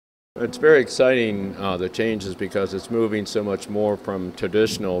It's very exciting, the changes, because it's moving so much more from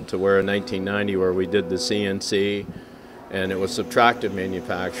traditional to where in 1990 where we did the CNC and it was subtractive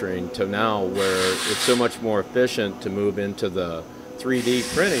manufacturing to now where it's so much more efficient to move into the 3D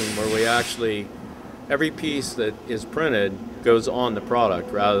printing where we actually, every piece that is printed goes on the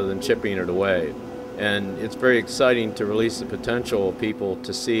product rather than chipping it away. And it's very exciting to release the potential of people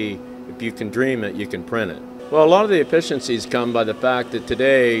to see if you can dream it, you can print it. Well, a lot of the efficiencies come by the fact that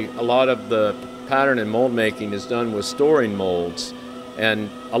today a lot of the pattern and mold making is done with storing molds, and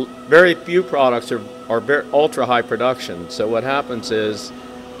very few products are very ultra high production. So what happens is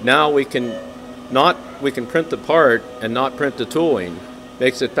now we can print the part and not print the tooling.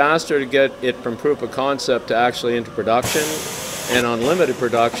 Makes it faster to get it from proof of concept to actually into production, and on limited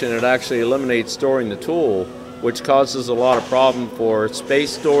production it actually eliminates storing the tool, which causes a lot of problem for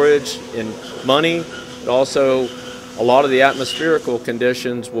space storage and money. But also, a lot of the atmospherical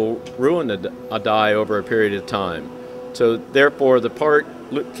conditions will ruin a die over a period of time. So therefore, the part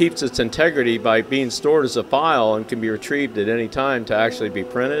keeps its integrity by being stored as a file and can be retrieved at any time to actually be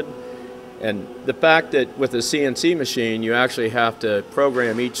printed. And the fact that with a CNC machine, you actually have to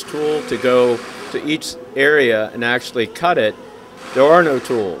program each tool to go to each area and actually cut it, there are no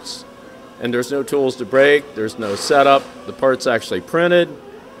tools. And there's no tools to break, there's no setup, the part's actually printed,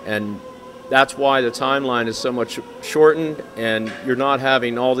 and that's why the timeline is so much shortened, and you're not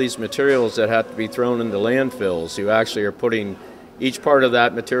having all these materials that have to be thrown into landfills. You actually are putting each part of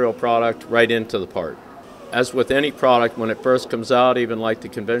that material product right into the part. As with any product, when it first comes out, even like the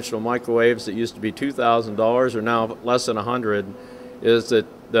conventional microwaves that used to be $2,000 are now less than $100, is that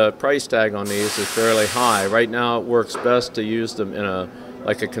the price tag on these is fairly high. Right now it works best to use them in a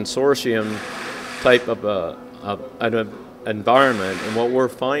consortium type of an environment, and what we're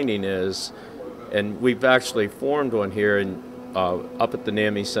finding is, and we've actually formed one here up at the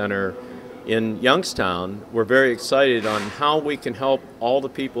NAMI Center in Youngstown. We're very excited on how we can help all the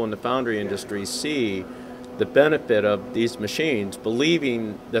people in the foundry industry see the benefit of these machines,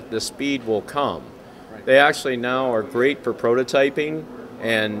 believing that the speed will come. They actually now are great for prototyping,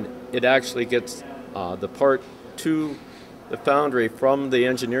 and it actually gets the part to the foundry from the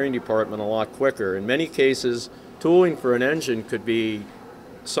engineering department a lot quicker. In many cases, tooling for an engine could be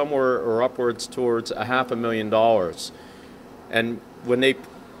somewhere or upwards towards $500,000. And when they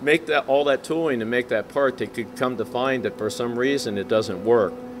make all that tooling to make that part, they could come to find that for some reason it doesn't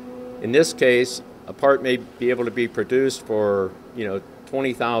work. In this case, a part may be able to be produced for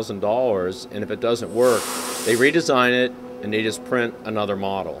 $20,000, and if it doesn't work, they redesign it and they just print another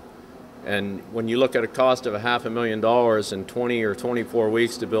model. And when you look at a cost of $500,000 in 20 or 24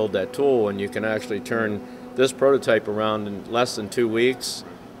 weeks to build that tool, and you can actually turn this prototype around in less than 2 weeks,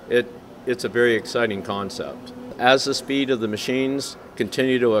 it's a very exciting concept. As the speed of the machines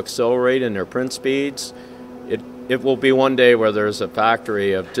continue to accelerate in their print speeds, it will be one day where there's a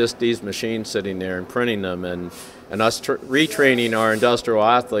factory of just these machines sitting there and printing them, and us retraining our industrial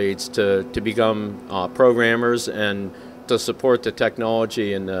athletes to become programmers and to support the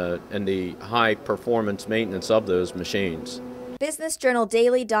technology and the high performance maintenance of those machines.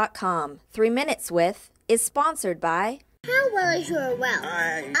 BusinessJournalDaily.com 3 Minutes With is sponsored by... How well is your wealth?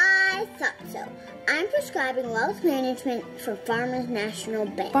 I thought so. I'm prescribing wealth management for Farmers National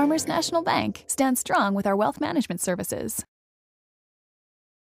Bank. Farmers National Bank stands strong with our wealth management services.